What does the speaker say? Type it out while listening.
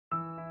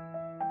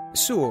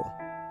Sewell,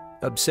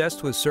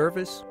 obsessed with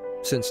service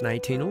since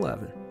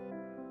 1911.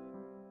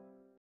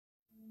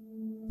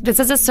 This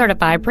is a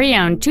certified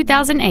pre-owned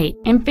 2008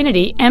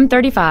 Infiniti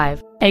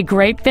M35, a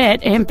great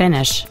fit and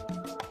finish.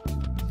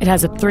 It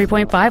has a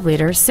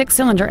 3.5-liter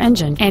six-cylinder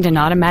engine and an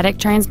automatic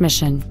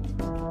transmission.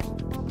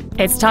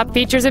 Its top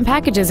features and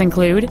packages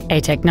include a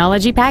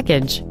technology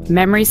package,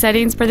 memory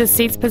settings for the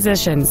seat's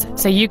positions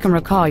so you can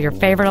recall your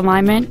favorite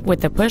alignment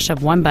with the push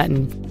of one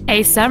button,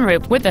 a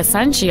sunroof with a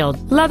sun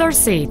shield, leather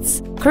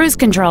seats, cruise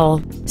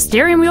control,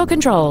 steering wheel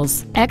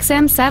controls,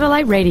 XM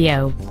satellite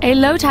radio, a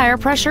low tire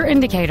pressure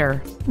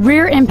indicator,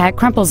 rear impact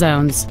crumple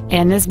zones,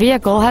 and this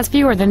vehicle has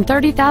fewer than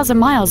 30,000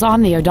 miles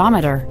on the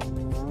odometer.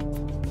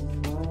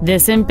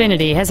 This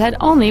Infiniti has had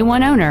only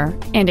one owner,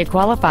 and it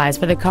qualifies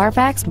for the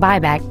Carfax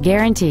buyback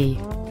guarantee.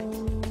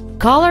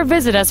 Call or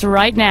visit us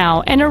right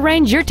now and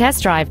arrange your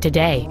test drive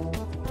today.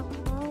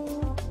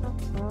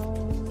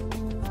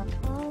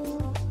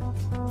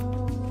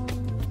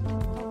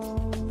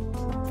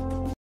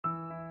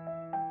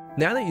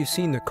 Now that you've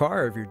seen the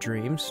car of your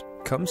dreams,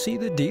 come see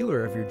the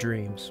dealer of your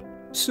dreams.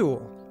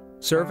 Sewell.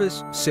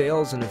 Service,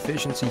 sales, and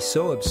efficiency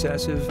so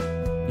obsessive,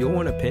 you'll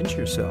want to pinch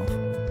yourself.